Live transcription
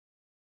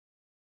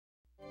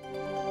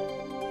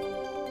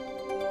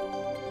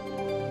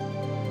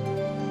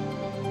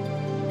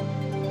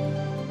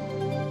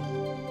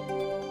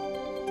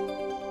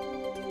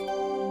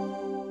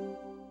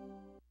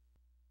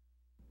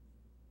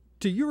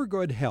To your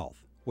good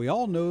health, we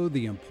all know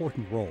the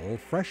important role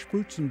fresh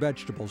fruits and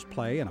vegetables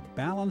play in a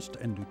balanced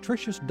and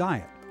nutritious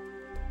diet.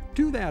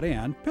 To that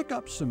end, pick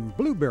up some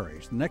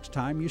blueberries the next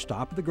time you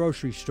stop at the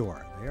grocery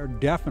store. They are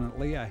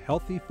definitely a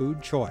healthy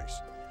food choice.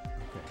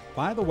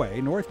 By the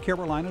way, North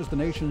Carolina is the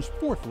nation's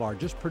fourth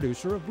largest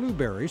producer of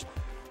blueberries,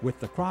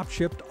 with the crop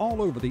shipped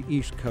all over the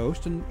East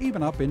Coast and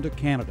even up into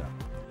Canada.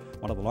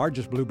 One of the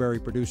largest blueberry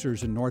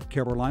producers in North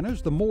Carolina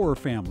is the Moore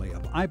family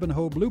of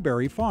Ivanhoe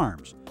Blueberry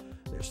Farms.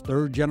 This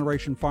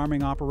third-generation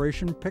farming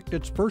operation picked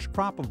its first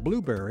crop of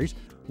blueberries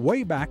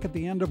way back at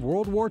the end of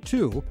World War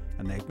II,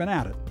 and they've been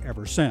at it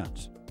ever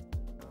since.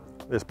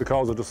 It's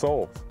because of the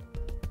soil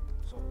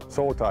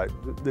type.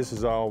 This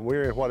is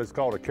we're in what is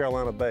called a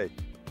Carolina Bay,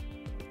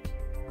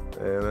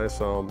 and that's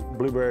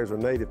blueberries are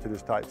native to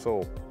this type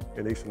soil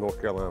in eastern North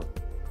Carolina.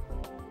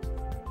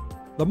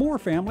 The Moore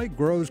family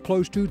grows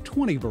close to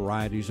 20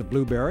 varieties of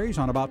blueberries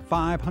on about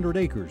 500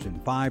 acres in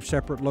 5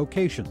 separate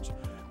locations.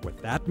 With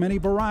that many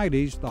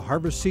varieties, the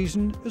harvest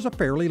season is a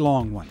fairly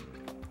long one.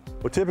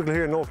 Well, typically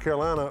here in North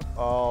Carolina,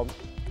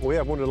 we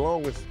have one of the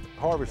longest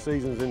harvest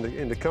seasons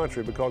in the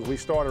country because we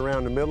start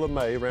around the middle of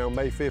May, around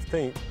May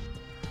 15th.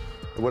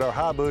 And with our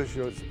high bush,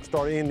 you'll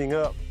start ending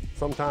up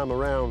sometime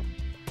around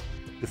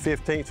the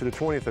 15th to the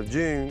 20th of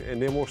June,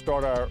 and then we'll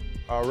start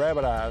our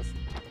rabbit eyes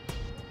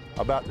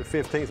about the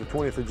 15th or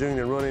 20th of June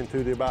and run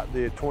into about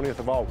the 20th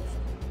of August.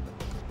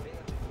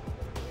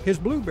 His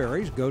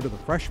blueberries go to the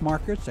fresh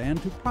markets and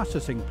to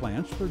processing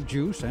plants for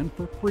juice and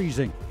for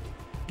freezing.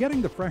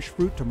 Getting the fresh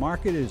fruit to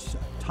market is a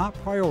top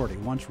priority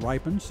once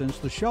ripened, since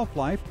the shelf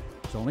life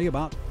is only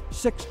about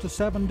 6 to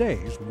 7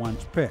 days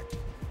once picked.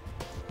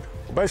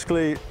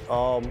 Basically,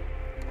 for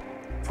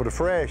the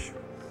fresh,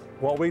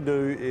 what we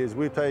do is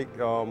we'll take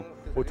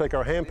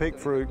our hand-picked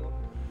fruit,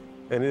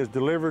 and it is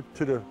delivered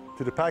to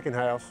the packing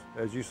house,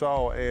 as you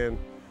saw, and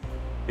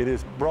it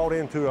is brought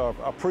into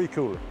a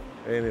pre-cooler.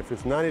 And if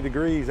it's 90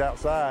 degrees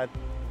outside,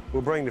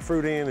 we'll bring the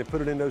fruit in and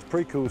put it in those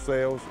pre-cool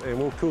cells, and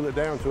we'll cool it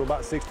down to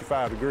about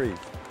 65 degrees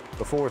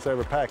before it's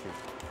ever packaged.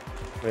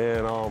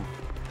 And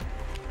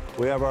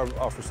we have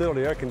our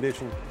facility air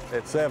conditioned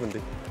at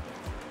 70,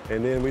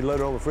 and then we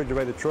load it on a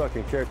refrigerated truck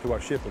and carry it to our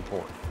shipping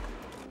point.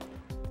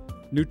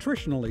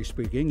 Nutritionally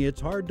speaking,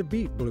 it's hard to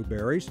beat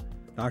blueberries.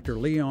 Dr.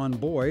 Leon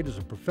Boyd is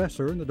a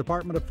professor in the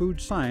Department of Food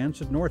Science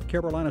at North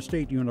Carolina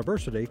State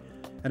University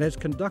and has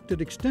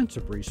conducted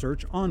extensive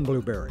research on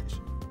blueberries.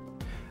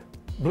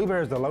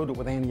 Blueberries are loaded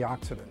with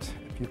antioxidants.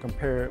 If you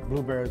compare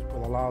blueberries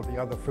with a lot of the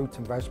other fruits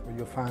and vegetables,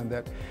 you'll find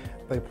that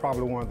they're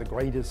probably one of the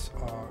greatest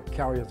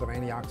carriers of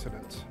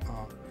antioxidants,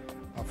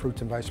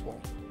 fruits and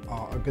vegetables.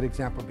 A good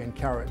example being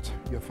carrots.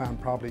 You'll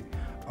find probably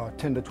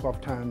 10 to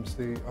 12 times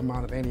the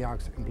amount of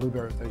antioxidant in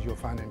blueberries as you'll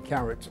find in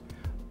carrots,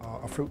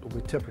 a fruit that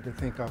we typically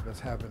think of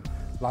as having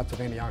lots of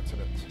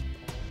antioxidants.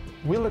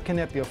 We're looking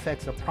at the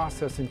effects of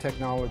processing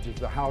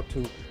technologies, of how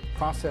to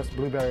process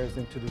blueberries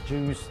into the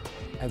juice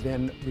and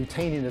then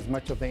retaining as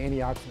much of the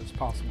antioxidants as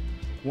possible.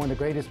 One of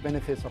the greatest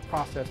benefits of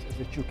process is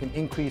that you can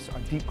increase or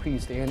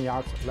decrease the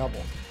antioxidant level.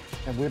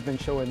 And we've been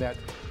showing that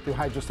through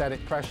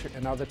hydrostatic pressure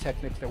and other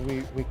techniques that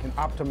we can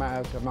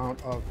optimize the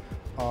amount of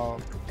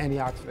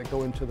antioxidants that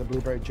go into the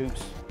blueberry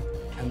juice.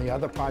 And the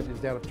other project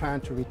is that of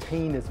trying to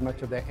retain as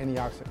much of that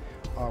antioxidant.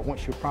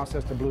 Once you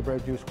process the blueberry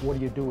juice, what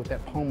do you do with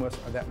that pomace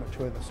or that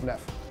material that's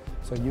left?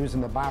 So using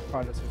the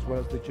byproducts as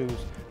well as the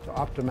juice to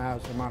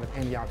optimize the amount of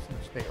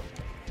antioxidants there.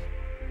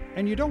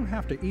 And you don't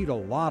have to eat a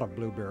lot of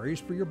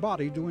blueberries for your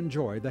body to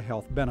enjoy the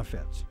health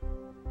benefits.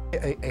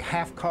 A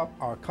half cup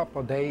or a cup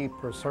a day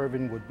per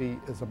serving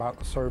is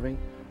about a serving.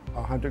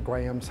 100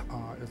 grams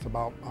is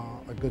about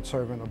a good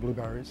serving of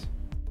blueberries.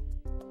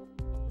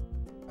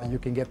 And you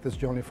can get this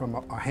generally from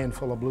a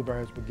handful of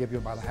blueberries, will give you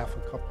about a half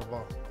a cup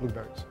of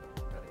blueberries.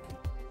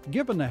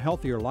 Given the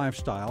healthier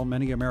lifestyle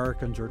many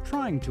Americans are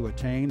trying to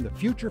attain, the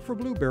future for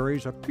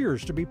blueberries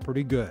appears to be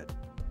pretty good.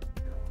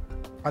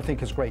 I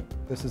think it's great.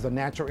 This is a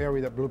natural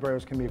area that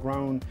blueberries can be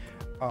grown.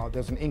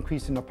 There's an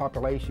increase in the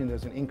population.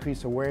 There's an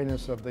increased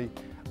awareness of the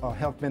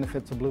health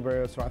benefits of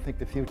blueberries, so I think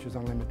the future is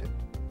unlimited.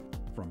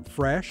 From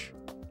fresh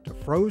to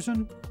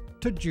frozen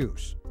to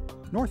juice,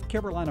 North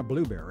Carolina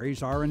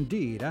blueberries are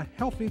indeed a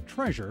healthy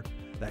treasure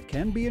that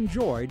can be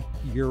enjoyed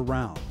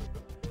year-round.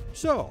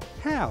 So,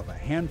 have a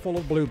handful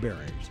of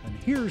blueberries, and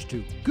here's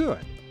to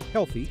good,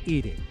 healthy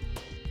eating.